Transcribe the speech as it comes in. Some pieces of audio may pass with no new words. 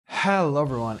Hello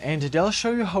everyone, and today I'll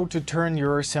show you how to turn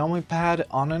your Xiaomi Pad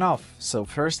on and off. So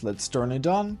first let's turn it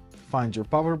on. Find your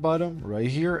power button right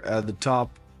here at the top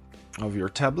of your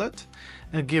tablet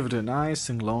and give it a nice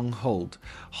and long hold.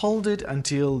 Hold it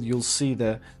until you'll see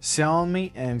the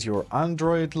Xiaomi and your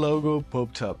Android logo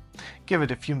popped up. Give it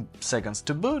a few seconds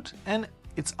to boot and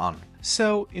it's on.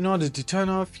 So in order to turn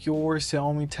off your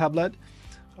Xiaomi tablet,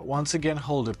 once again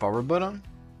hold the power button,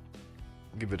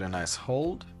 give it a nice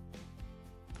hold.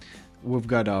 We've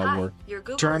got our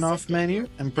turn off menu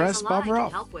and press power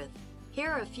off.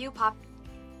 Here are a few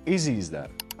Easy as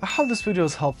that. I hope this video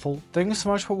is helpful. Thank you so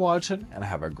much for watching and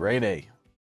have a great day.